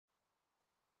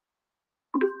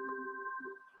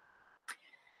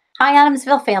Hi,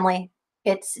 Adamsville family.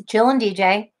 It's Jill and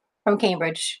DJ from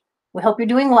Cambridge. We hope you're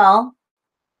doing well.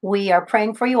 We are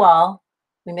praying for you all.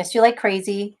 We miss you like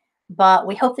crazy, but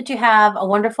we hope that you have a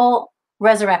wonderful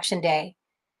Resurrection Day.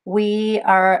 We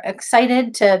are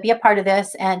excited to be a part of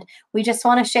this, and we just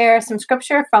want to share some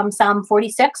scripture from Psalm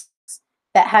 46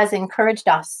 that has encouraged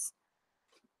us.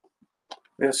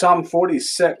 We have Psalm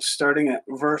 46, starting at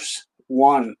verse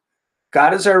 1.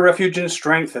 God is our refuge and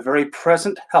strength, a very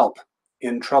present help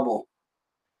in trouble.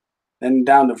 Then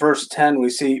down to verse 10, we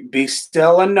see, Be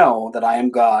still and know that I am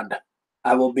God.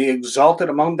 I will be exalted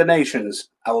among the nations.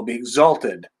 I will be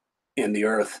exalted in the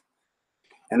earth.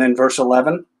 And then verse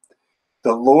 11,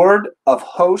 The Lord of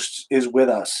hosts is with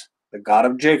us. The God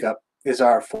of Jacob is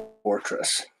our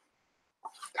fortress.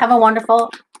 Have a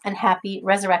wonderful and happy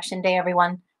Resurrection Day,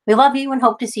 everyone. We love you and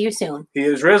hope to see you soon. He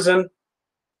is risen.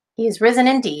 He is risen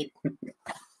indeed.